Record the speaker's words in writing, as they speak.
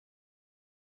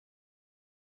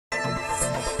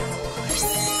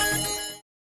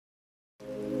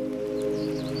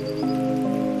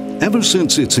Ever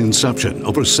since its inception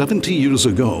over 70 years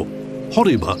ago,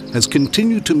 HORIBA has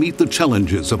continued to meet the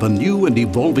challenges of a new and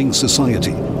evolving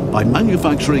society by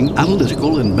manufacturing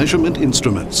analytical and measurement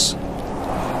instruments.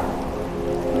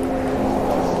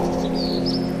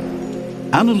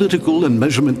 Analytical and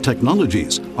measurement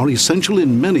technologies are essential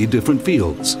in many different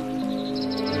fields.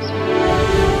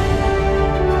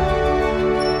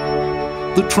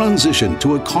 The transition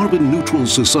to a carbon-neutral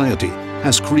society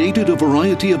has created a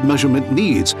variety of measurement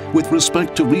needs with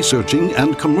respect to researching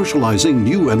and commercializing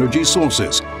new energy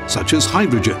sources, such as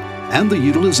hydrogen and the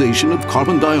utilization of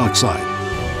carbon dioxide.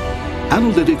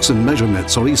 Analytics and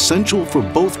measurements are essential for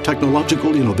both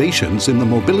technological innovations in the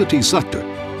mobility sector,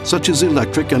 such as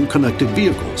electric and connected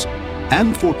vehicles,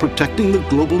 and for protecting the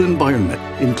global environment,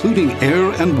 including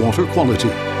air and water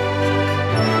quality.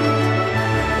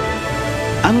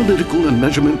 Analytical and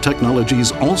measurement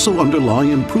technologies also underlie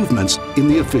improvements in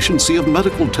the efficiency of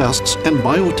medical tests and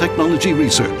biotechnology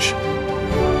research.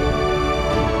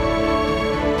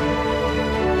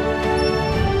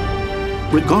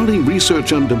 Regarding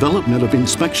research and development of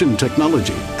inspection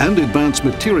technology and advanced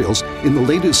materials in the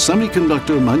latest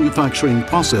semiconductor manufacturing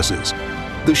processes,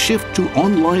 the shift to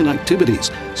online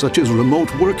activities such as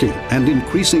remote working and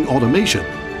increasing automation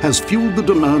has fueled the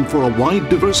demand for a wide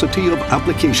diversity of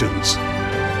applications.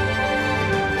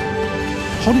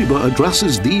 HORIBA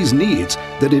addresses these needs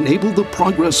that enable the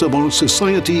progress of our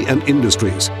society and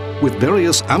industries with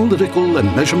various analytical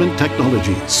and measurement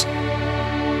technologies.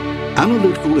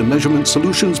 Analytical and measurement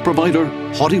solutions provider,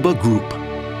 HORIBA Group.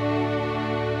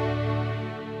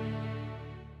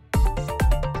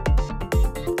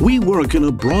 We work in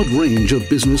a broad range of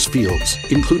business fields,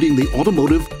 including the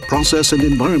automotive, process and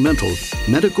environmental,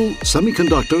 medical,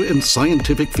 semiconductor and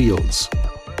scientific fields.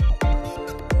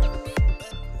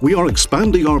 We are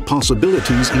expanding our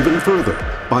possibilities even further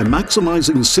by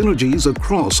maximizing synergies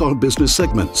across our business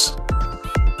segments.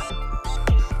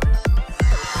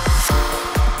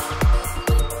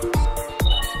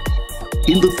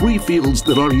 In the three fields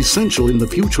that are essential in the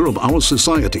future of our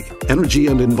society, energy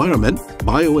and environment,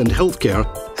 bio and healthcare,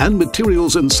 and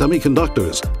materials and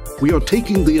semiconductors, we are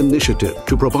taking the initiative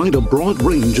to provide a broad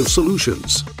range of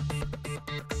solutions.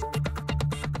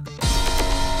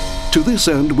 To this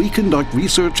end, we conduct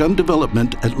research and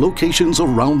development at locations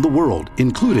around the world,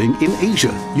 including in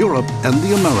Asia, Europe, and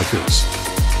the Americas.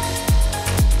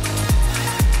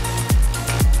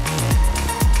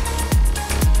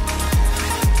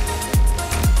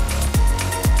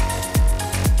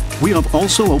 We have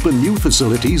also opened new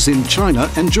facilities in China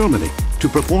and Germany to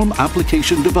perform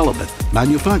application development,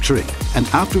 manufacturing, and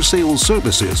after-sales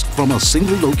services from a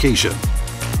single location.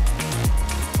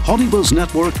 HORIBA's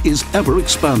network is ever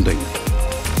expanding.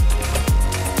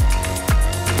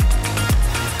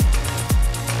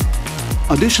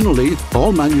 Additionally,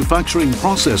 all manufacturing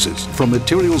processes, from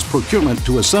materials procurement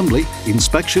to assembly,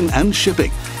 inspection and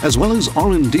shipping, as well as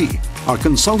R&D, are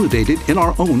consolidated in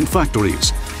our own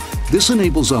factories. This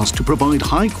enables us to provide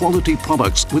high-quality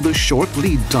products with a short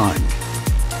lead time.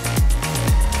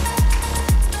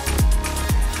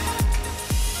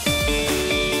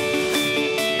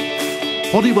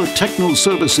 HORIBA Techno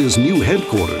Services' new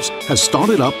headquarters has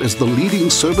started up as the leading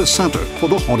service center for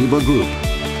the HORIBA Group.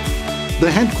 The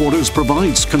headquarters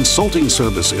provides consulting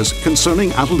services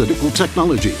concerning analytical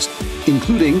technologies,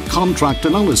 including contract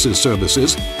analysis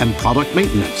services and product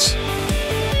maintenance.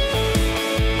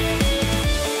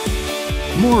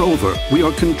 Moreover, we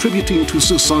are contributing to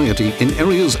society in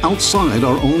areas outside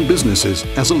our own businesses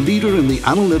as a leader in the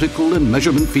analytical and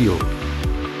measurement field.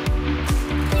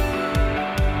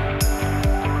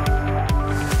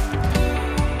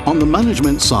 On the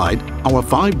management side, our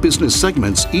 5 business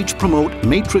segments each promote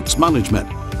matrix management,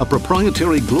 a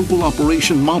proprietary global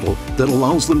operation model that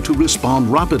allows them to respond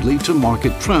rapidly to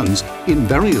market trends in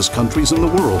various countries in the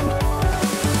world.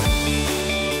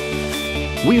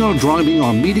 We are driving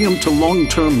our medium to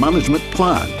long-term management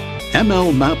plan,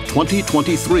 MLMAP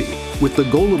 2023, with the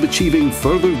goal of achieving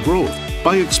further growth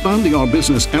by expanding our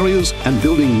business areas and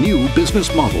building new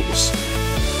business models.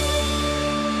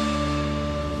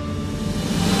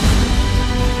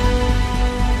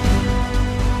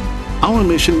 Our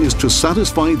mission is to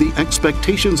satisfy the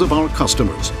expectations of our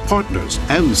customers, partners,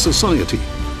 and society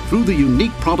through the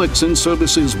unique products and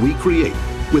services we create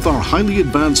with our highly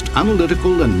advanced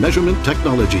analytical and measurement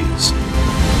technologies.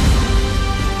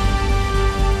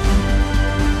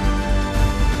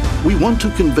 We want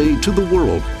to convey to the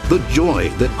world the joy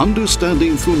that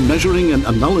understanding through measuring and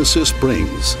analysis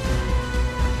brings.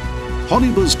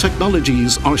 HORIBA's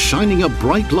technologies are shining a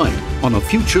bright light on a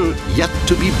future yet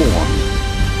to be born.